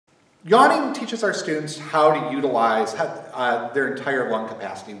Yawning teaches our students how to utilize their entire lung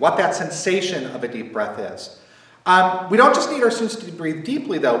capacity, what that sensation of a deep breath is. We don't just need our students to breathe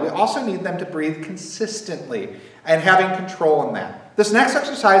deeply, though. We also need them to breathe consistently and having control in that. This next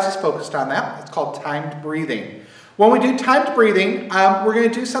exercise is focused on that. It's called timed breathing. When we do timed breathing, we're going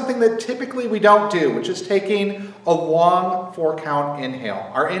to do something that typically we don't do, which is taking a long 4-count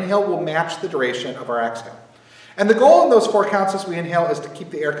inhale. Our inhale will match the duration of our exhale. And the goal in those 4 counts as we inhale is to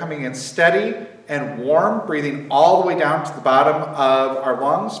keep the air coming in steady and warm, breathing all the way down to the bottom of our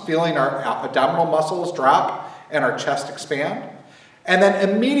lungs, feeling our abdominal muscles drop and our chest expand. And then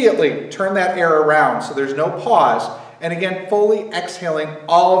immediately turn that air around so there's no pause. And again, fully exhaling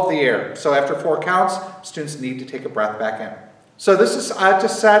all of the air. So after 4 counts, students need to take a breath back in. So this is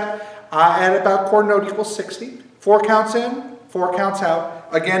just set at about quarter note equals 60. 4 counts in, 4 counts out.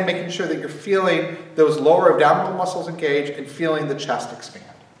 Again, making sure that you're feeling those lower abdominal muscles engage and feeling the chest expand.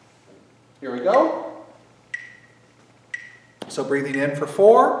 Here we go. So breathing in for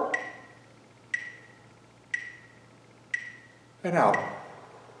 4. And out.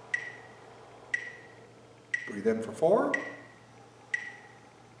 Breathe in for 4.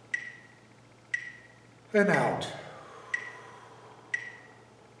 And out.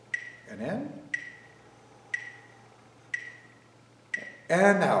 And in.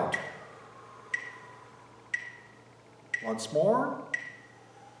 And out. Once more.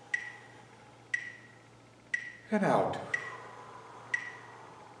 And out.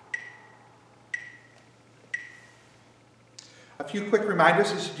 A few quick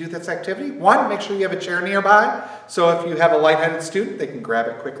reminders as you do this activity. 1, make sure you have a chair nearby, so if you have a lightheaded student, they can grab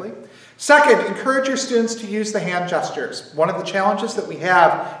it quickly. 2nd, encourage your students to use the hand gestures. One of the challenges that we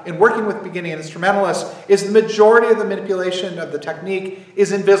have in working with beginning instrumentalists is the majority of the manipulation of the technique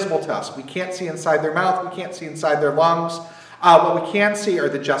is invisible to us. We can't see inside their mouth, we can't see inside their lungs. What we can see are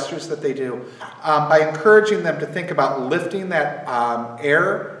the gestures that they do. By encouraging them to think about lifting that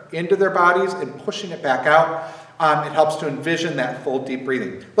air into their bodies and pushing it back out, it helps to envision that full deep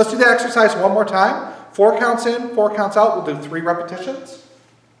breathing. Let's do that exercise one more time. 4 counts in, 4 counts out. We'll do 3 repetitions.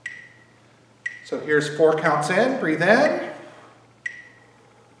 So here's 4 counts in. Breathe in.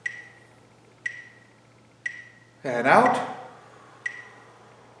 And out.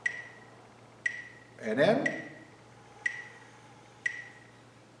 And in.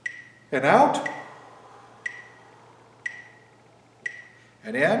 And out.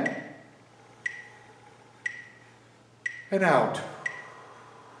 And in. And out.